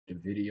the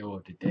video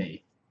of the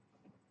day.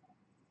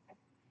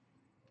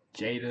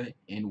 Jada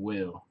and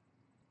Will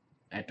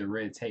at the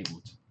red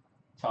table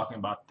talking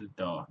about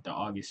the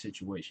August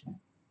situation.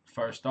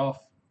 First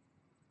off,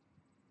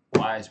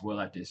 why is Will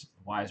at this?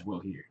 Why is Will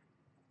here?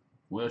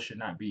 Will should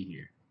not be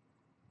here.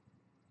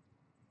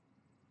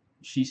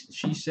 She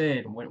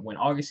said when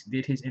August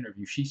did his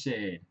interview, she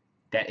said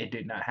that it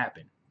did not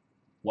happen.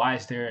 Why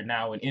is there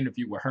now an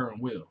interview with her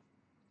and Will?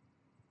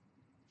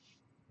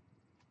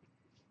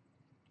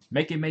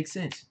 Make it make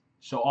sense.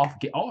 So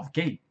off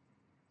gate,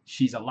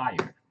 she's a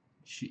liar.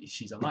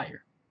 She's a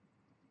liar.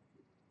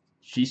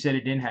 She said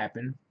it didn't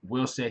happen.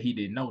 Will said he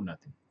didn't know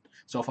nothing.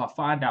 So if I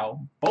find out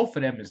both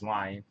of them is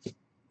lying,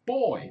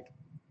 boy,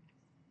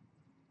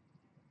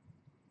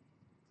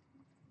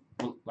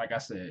 like I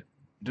said,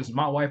 this is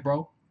my wife,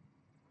 bro,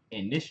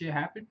 and this shit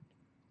happened,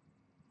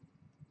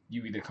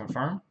 you either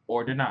confirm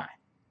or deny.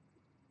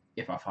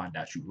 If I find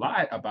out you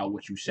lied about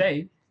what you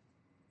say,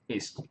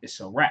 it's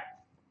a wrap.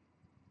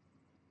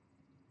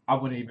 I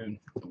wouldn't even,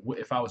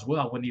 if I was Will,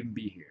 I wouldn't even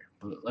be here.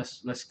 But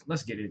let's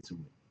get into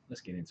it.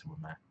 Let's get into it,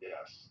 man.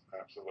 Yes,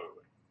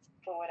 absolutely.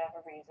 For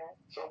whatever reason.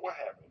 So what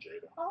happened,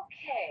 Jada?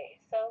 Okay,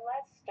 so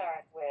let's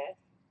start with,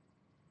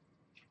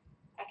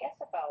 I guess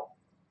about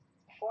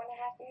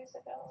 4.5 years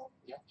ago.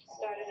 Yep.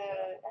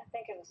 I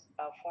think it was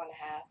about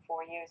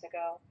 4 years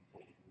ago.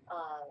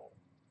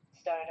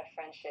 Started a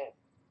friendship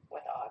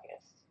with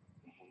August.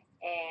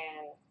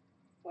 And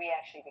we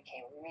actually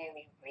became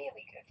really,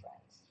 really good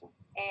friends.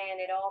 And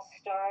it all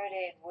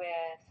started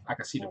with... I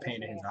could see the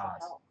pain in his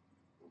eyes. Help.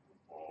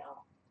 You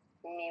know,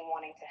 me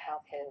wanting to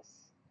help his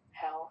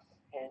health,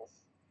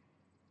 his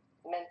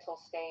mental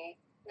state.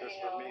 Because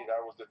for me, that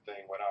was the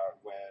thing when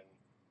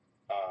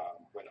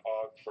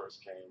Aug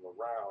first came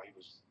around,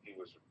 he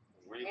was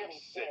really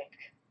sick.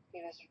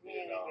 He was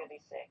really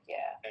sick,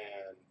 yeah.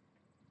 And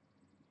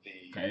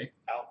the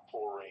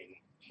outpouring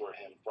for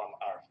him from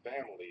our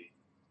family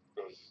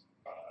was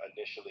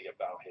initially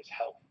about his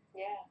health.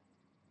 Yeah.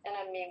 And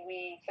I mean,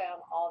 we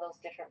found all those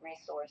different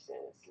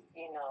resources,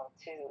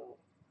 to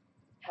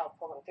help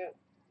pull him through.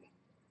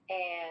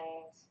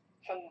 And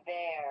from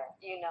there,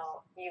 you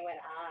and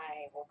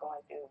I were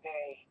going through a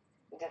very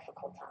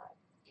difficult time.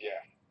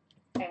 Yeah.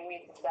 And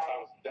we decided...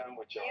 I was done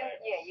with your ass.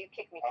 Yeah, you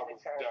kicked me to the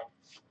curb.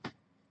 Done.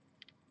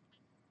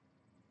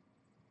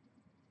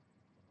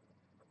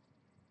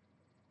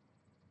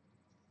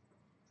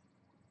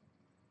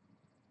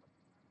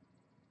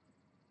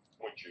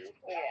 With you.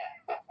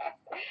 Yeah.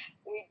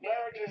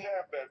 Marriages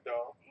have that,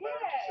 though.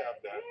 Marriages have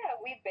that. Yeah,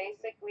 we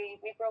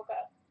broke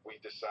up. We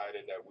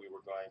decided that we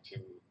were going to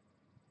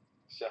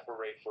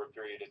separate for a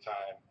period of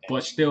time.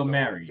 But still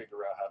married.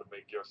 Figure out how to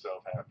make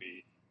yourself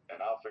happy, and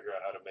I'll figure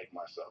out how to make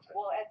myself happy.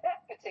 Well, at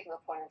that particular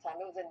point in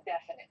time, it was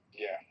indefinite.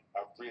 Yeah,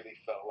 I really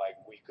felt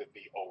like we could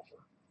be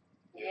over.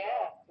 We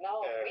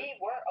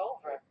were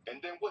over.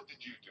 And then what did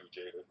you do,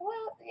 Jada?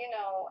 Well,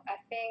 I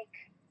think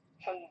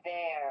from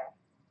there,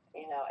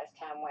 as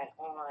time went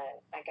on,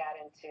 I got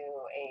into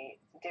a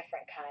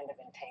different kind of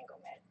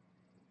entanglement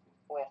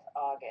with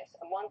August.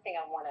 And one thing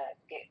I want to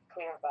get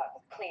clear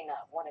about, clean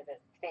up, one of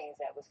the things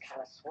that was kind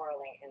of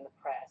swirling in the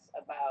press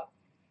about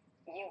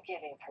you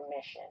giving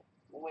permission,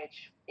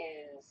 which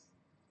is,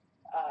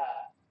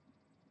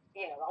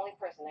 the only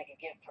person that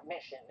could give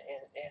permission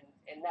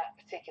in that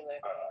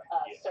particular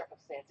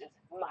circumstance is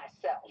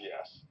myself.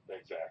 Yes,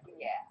 exactly.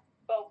 Yeah.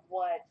 But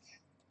what...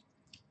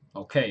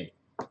 Okay.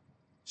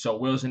 So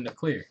Will's in the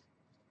clear.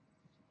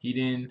 He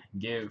didn't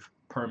give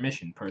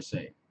permission per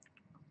se.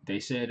 They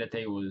said that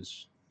they were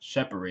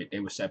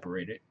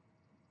separated.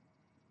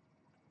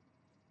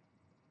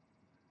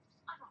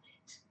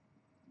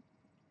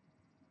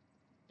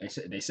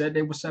 They said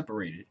they were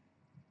separated.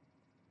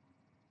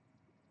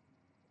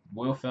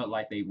 Will felt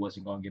like they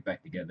wasn't gonna get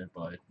back together,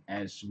 but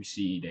as we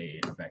see, they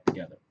are back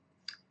together.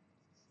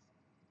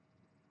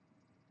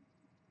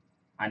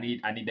 I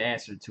need the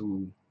answer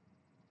to.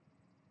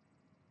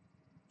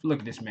 Look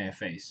at this man's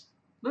face.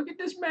 Look at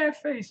this man's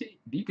face.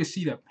 You can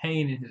see the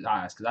pain in his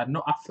eyes because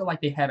I feel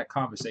like they had a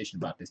conversation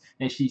about this,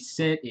 and she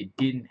said it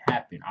didn't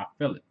happen. I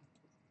feel it.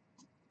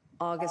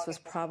 August was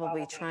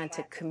probably trying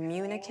to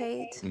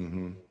communicate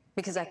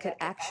because I could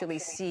actually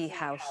see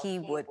how he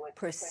would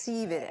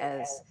perceive it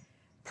as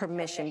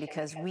permission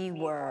because we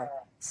were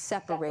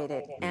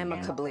separated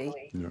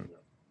amicably. Yeah.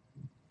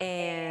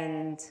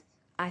 And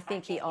I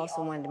think he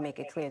also wanted to make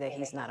it clear that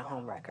he's not a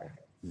homewrecker,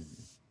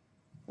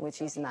 which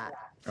he's not.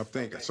 I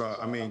think, so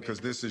I mean, because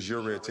this is your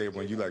red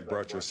table and you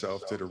brought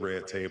yourself to the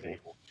red table.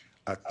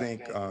 I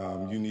think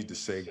you need to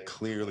say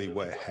clearly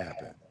what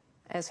happened.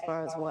 As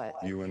far as what?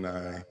 You and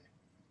I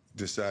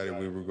decided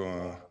we were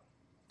going to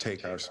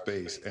take our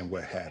space and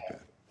what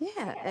happened.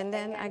 Yeah, and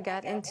then I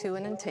got into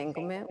an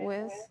entanglement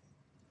with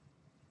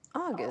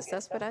August.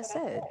 That's what I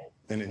said.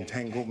 An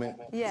entanglement?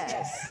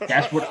 Yes.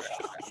 That's what.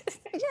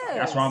 Yes.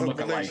 That's what I'm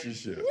looking like.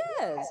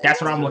 Yes. That's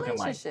what I'm looking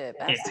like.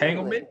 Absolutely.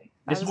 Entanglement.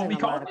 This is what we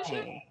call it.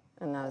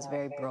 And I was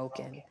very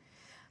broken.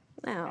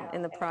 Now,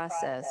 in the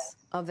process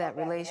of that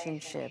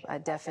relationship, I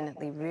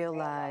definitely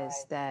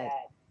realized that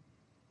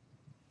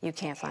you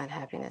can't find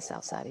happiness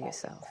outside of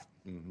yourself.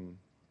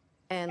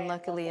 And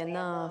luckily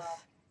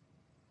enough,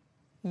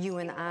 you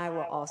and I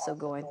were also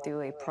going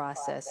through a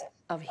process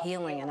of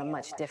healing in a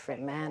much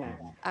different manner.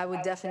 I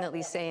would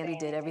definitely say we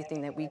did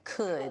everything that we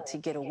could to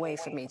get away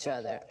from each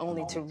other,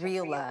 only to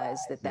realize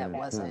that that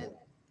wasn't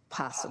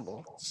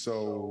possible.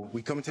 So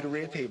we come to the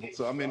red table.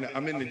 So I'm in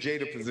the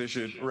Jada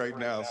position right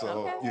now.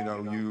 So, you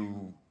know,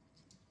 you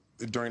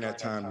during that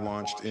time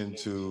launched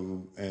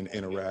into an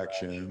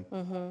interaction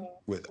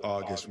with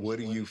August. What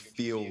do you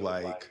feel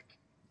like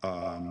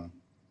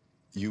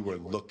you were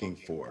looking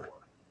for?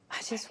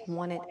 I just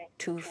wanted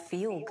to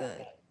feel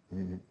good.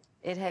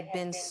 It had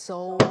been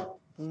so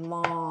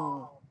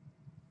long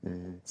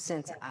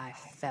since I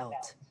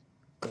felt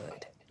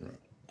good.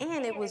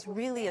 And it was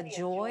really a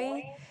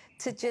joy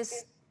to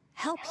just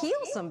help heal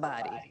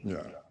somebody.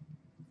 Yeah.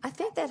 I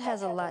think that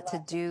has a lot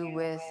to do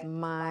with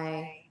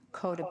my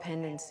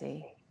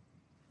codependency,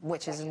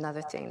 which is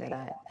another thing that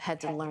I had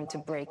to learn to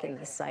break in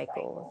this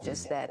cycle.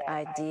 Just that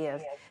idea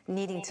of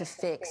needing to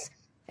fix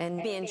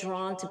and being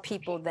drawn to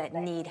people that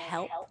need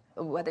help,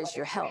 whether it's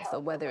your health or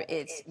whether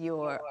it's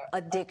your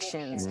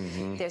addictions.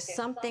 There's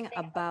something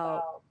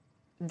about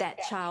that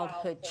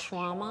childhood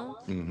trauma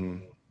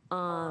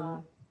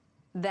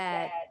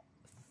that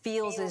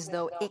feels as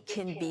though it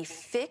can be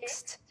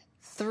fixed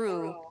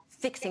through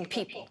fixing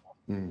people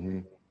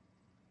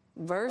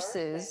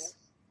versus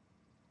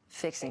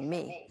fixing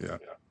me. Yeah.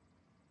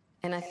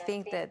 And I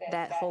think that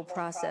that whole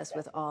process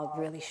with Og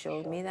really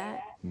showed me that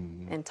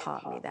and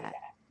taught me that.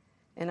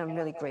 And I'm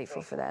really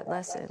grateful for that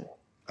lesson.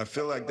 I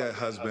feel like that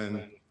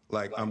husband,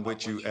 like I'm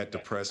with you at the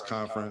press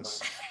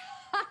conference.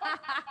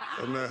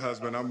 I'm that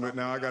husband.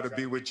 Now I got to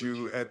be with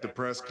you at the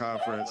press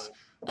conference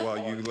while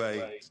you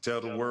like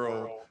tell the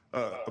world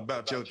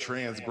about your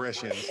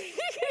transgressions.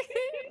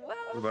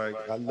 Like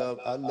I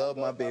love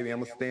my baby.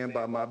 I'm gonna stand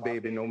by my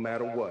baby no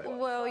matter what.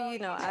 Well, you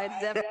know, I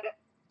definitely.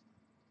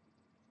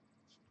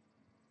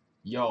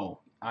 Yo,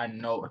 I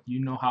know, you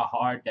know how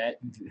hard that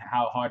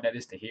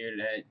is to hear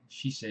that.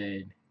 She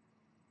said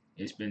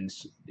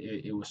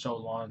it was so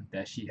long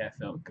that she had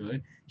felt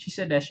good. She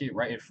said that shit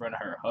right in front of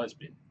her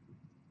husband.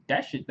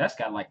 That's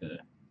got like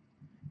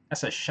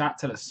that's a shot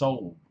to the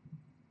soul.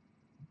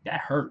 That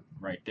hurt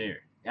right there.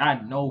 I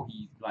know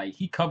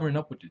he covering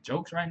up with the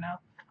jokes right now.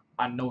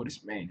 I know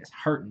this man is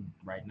hurting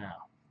right now.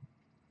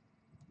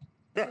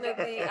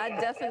 I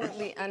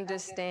definitely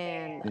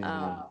understand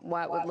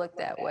why it would look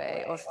that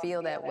way or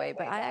feel that way,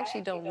 but I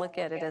actually don't look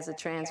at it as a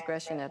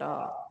transgression at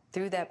all.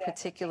 Through that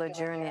particular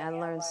journey, I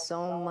learned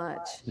so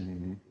much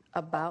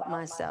about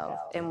myself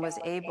and was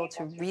able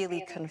to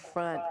really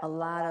confront a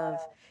lot of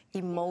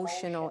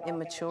emotional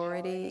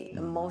immaturity,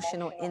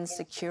 emotional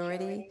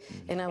insecurity,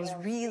 and I was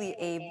really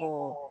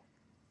able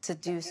to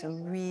do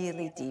some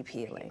really deep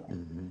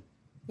healing.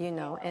 You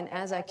know, and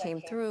as I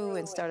came through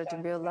and started to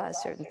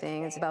realize certain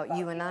things about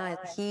you and I,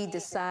 he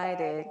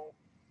decided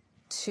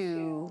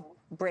to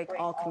break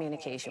all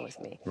communication with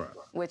me,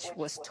 which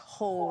was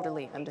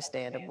totally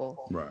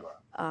understandable.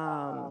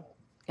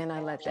 And I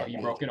let that be,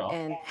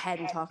 and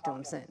hadn't talked to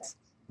him since.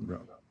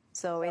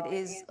 So it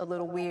is a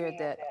little weird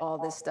that all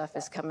this stuff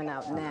is coming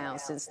out now,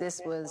 since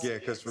this was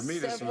because for me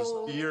this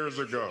was years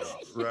ago,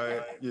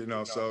 right? You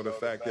know, so the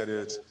fact that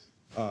it's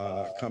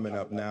coming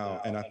up now,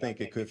 and I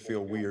think it could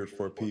feel weird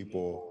for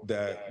people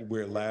that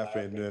we're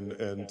laughing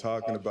and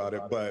talking about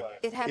it, but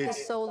it happened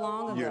so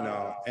long ago. You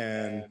know,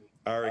 and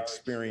our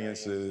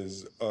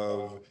experiences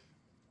of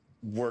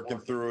working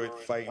through it,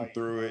 fighting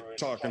through it,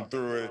 talking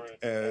through it,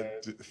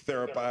 and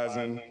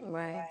therapizing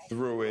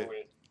through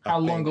it. How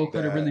long ago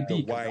could it really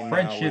be? The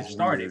friendship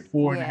started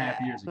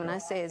 4.5 years ago. When I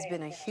say it's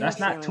been a huge that's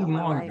not too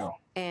long ago.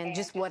 And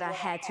just what I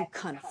had to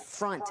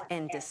confront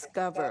and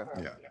discover,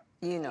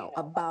 you know,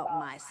 about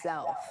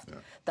myself,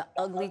 the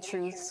ugly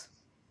truths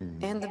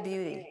and the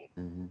beauty.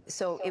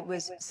 So it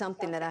was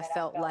something that I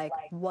felt like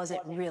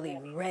wasn't really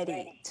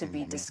ready to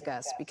be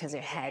discussed because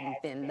there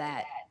hadn't been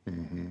that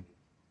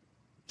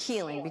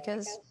healing,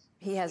 because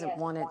he hasn't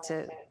wanted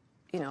to,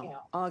 you know,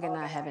 Og and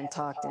I haven't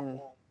talked in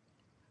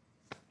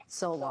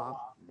so long.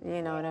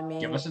 You know what I mean?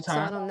 Give us a time.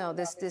 So I don't know.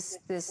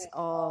 This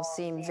all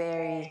seemed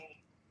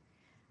very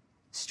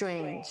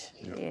strange,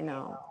 you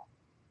know.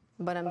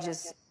 But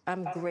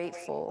I'm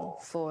grateful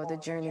for the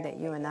journey that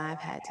you and I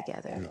have had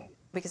together.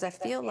 Because I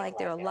feel like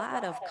there are a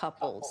lot of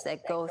couples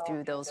that go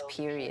through those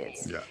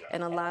periods,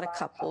 and a lot of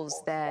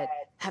couples that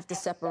have to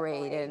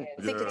separate and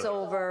think it's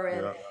over.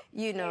 And,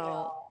 you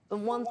know, the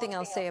one thing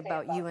I'll say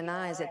about you and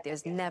I is that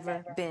there's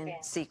never been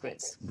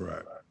secrets.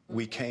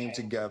 We came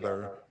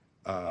together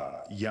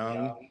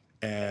young,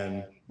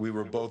 and we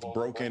were both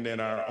broken in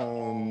our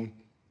own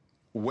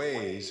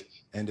ways,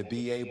 and to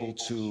be able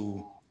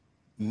to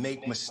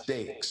make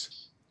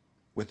mistakes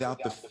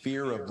without the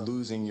fear of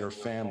losing your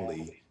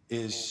family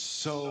is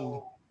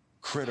so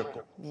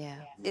critical.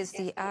 It's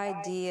the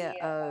idea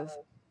of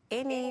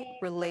any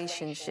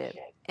relationship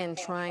and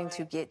trying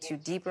to get to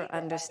deeper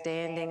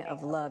understanding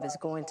of love is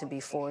going to be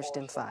forged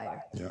in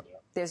fire.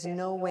 There's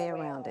no way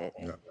around it.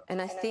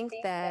 And I think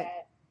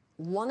that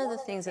one of the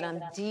things that I'm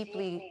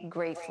deeply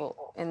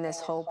grateful in this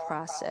whole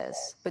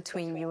process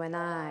between you and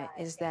I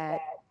is that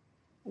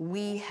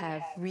we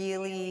have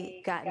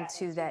really gotten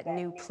to that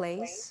new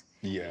place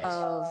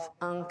of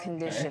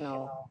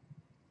unconditional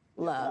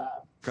love.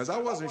 Because I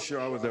wasn't sure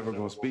I was ever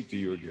going to speak to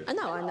you again. I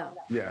know.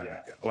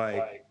 Yeah,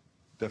 like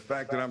the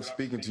fact that I'm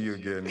speaking to you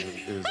again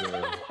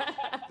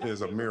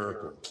is a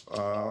miracle.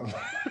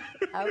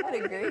 I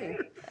would agree.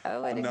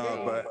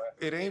 No, but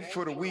it ain't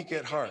for the weak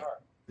at heart.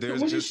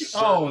 There's just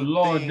oh certain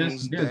Lord,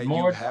 things there's that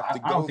more. you have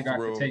to I don't go think I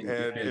could through, take it.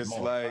 and There's it's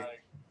more.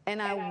 like.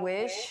 And I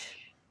wish,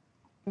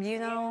 you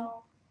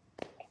know,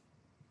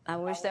 I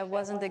wish that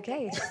wasn't the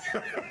case.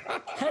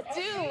 I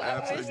do.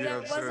 I wish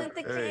that wasn't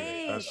the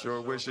case. I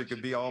sure wish it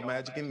could be all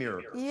magic and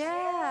miracles.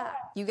 Yeah.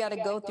 You got to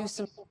go through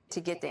some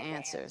to get the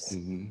answers.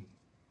 You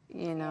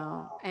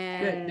know,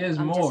 and There's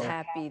I'm more. just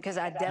happy because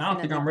I don't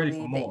think definitely I'm ready for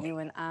believe more. that you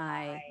and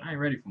I ain't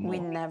ready for more. we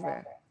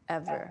never,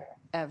 ever,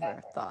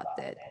 ever thought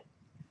that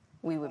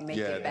we would make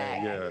it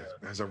back. Yeah.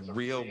 There's a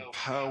real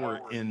power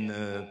in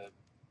the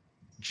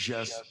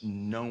just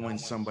knowing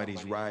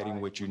somebody's riding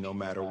with you no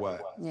matter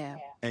what. Yeah.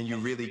 And you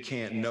really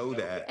can't know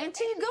that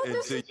Until you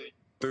go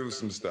through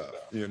some stuff,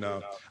 you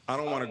know. I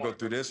don't want to go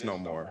through this no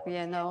more.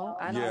 Yeah, no,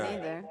 I don't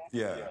either.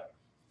 Yeah.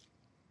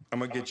 I'm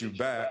going to get you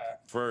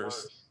back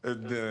first,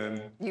 and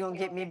then... You're going to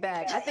get me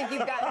back. I think you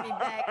got me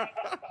back.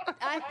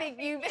 I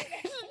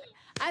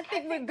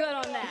think we're good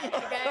on that,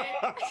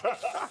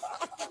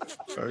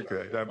 okay?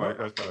 Okay, that's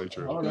probably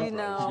true. You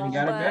know, you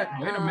got it back?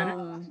 Wait a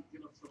minute.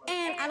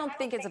 And I don't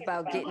think it's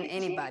about getting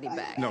anybody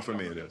back. No, for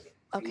me it is.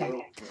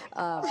 Okay.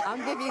 I'll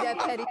give you that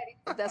petty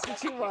if that's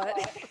what you want.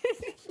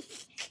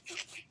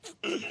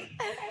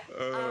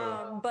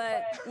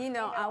 But, you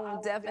know, I will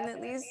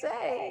definitely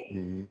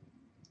say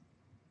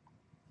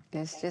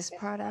it's just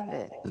part of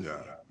it.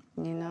 Yeah.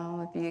 You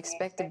know, if you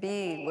expect to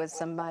be with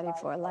somebody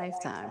for a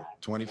lifetime.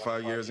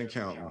 25 years and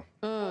counting.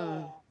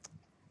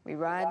 We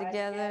ride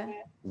together.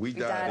 We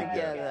die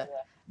together.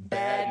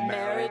 Bad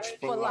marriage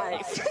for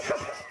life.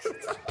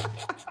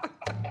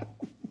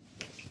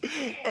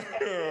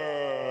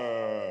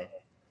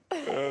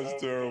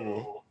 That's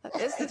terrible.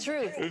 It's the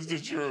truth. It's the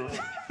truth.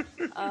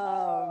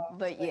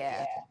 But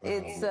yeah,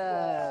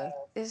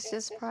 it's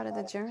just part of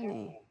the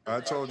journey. I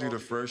told you the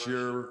first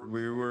year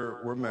we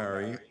were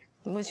married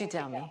What'd you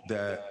tell me?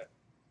 that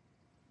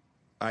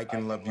I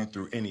can love you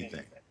through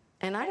anything.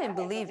 And I didn't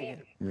believe you.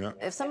 Yeah.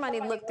 If somebody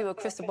looked through a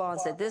crystal ball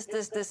and said, this,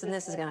 and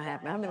this is going to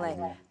happen, I'd be like,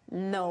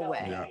 no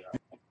way. Yeah.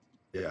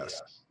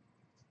 Yes.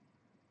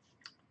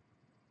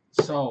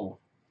 So,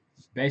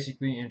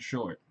 basically, in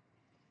short,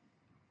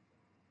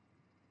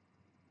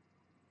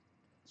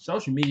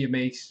 social media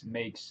makes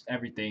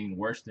everything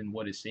worse than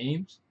what it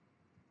seems.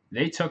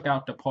 They took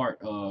out the part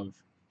of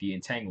the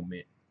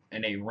entanglement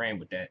and they ran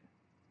with that.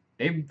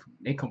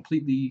 They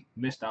completely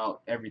missed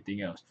out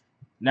everything else.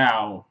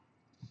 Now,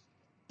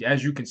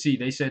 as you can see,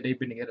 they said they've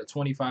been together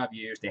 25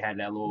 years. They had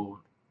that little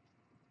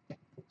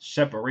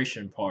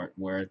separation part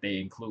where they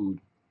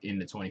include in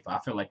the 25. I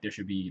feel like there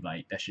should be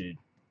like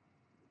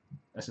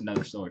that's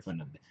another story for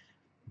another day.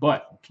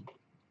 But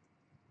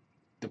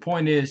the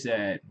point is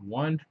that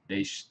one,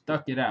 they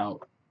stuck it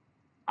out.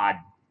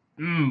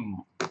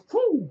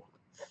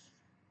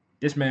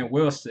 This man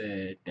Will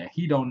said that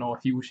he don't know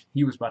if he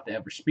was about to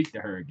ever speak to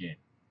her again.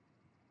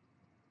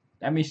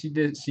 That means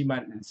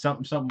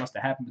something must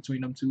have happened between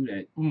them two.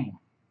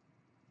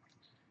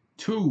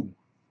 Two,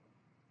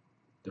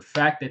 the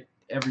fact that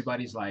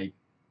everybody's like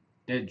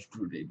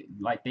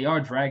they are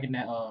dragging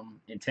that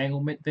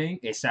entanglement thing.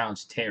 It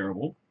sounds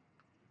terrible,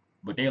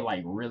 but they're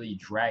like really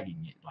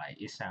dragging it.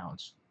 Like it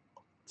sounds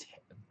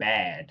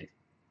bad.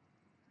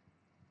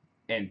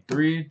 And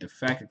three, the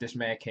fact that this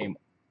man came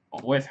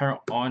with her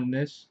on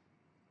this.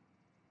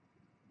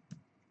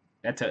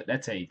 That's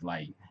a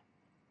like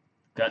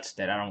guts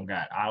that I don't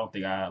got. I don't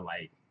think I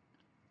like.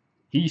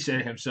 He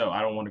said himself,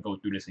 I don't want to go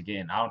through this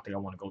again. I don't think I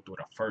want to go through it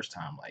the first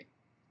time. Like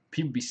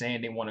people be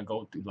saying they want to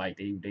go through, like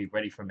they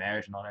ready for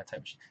marriage and all that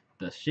type of shit.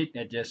 The shit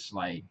that just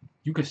like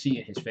you could see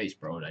in his face,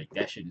 bro. Like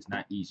that shit is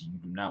not easy. You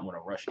do not want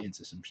to rush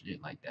into some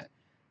shit like that.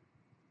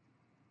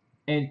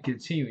 And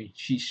continuing,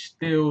 she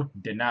still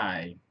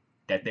denied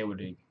that they were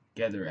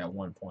together at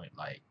one point.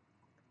 Like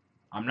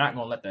I'm not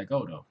gonna let that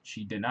go though.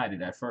 She denied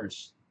it at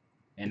first,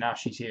 and now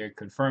she's here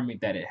confirming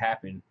that it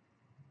happened.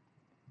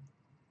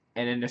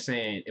 And then they're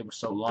saying it was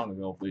so long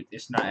ago, but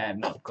it's not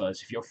adding up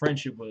because if your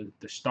friendship was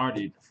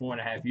started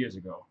 4.5 years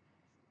ago,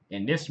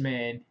 and this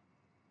man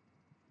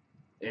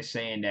is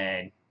saying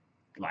that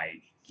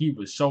like he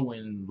was so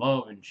in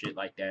love and shit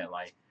like that,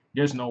 like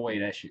there's no way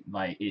that shit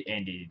like it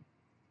ended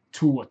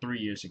 2 or 3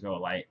 years ago.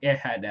 Like it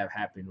had to have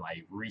happened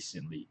like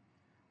recently.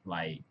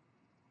 Like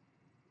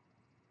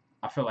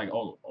I feel like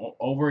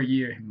over a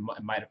year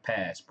might have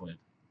passed, but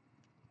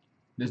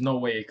there's no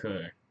way it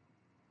could.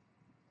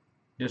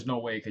 There's no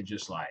way it could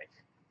just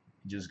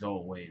go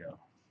away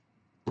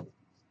though.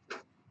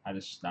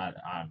 I'm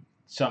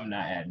something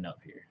not adding up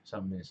here.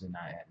 Something is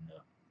not adding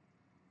up.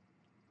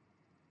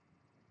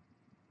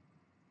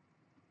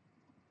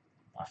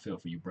 I feel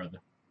for you, brother.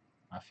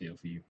 I feel for you.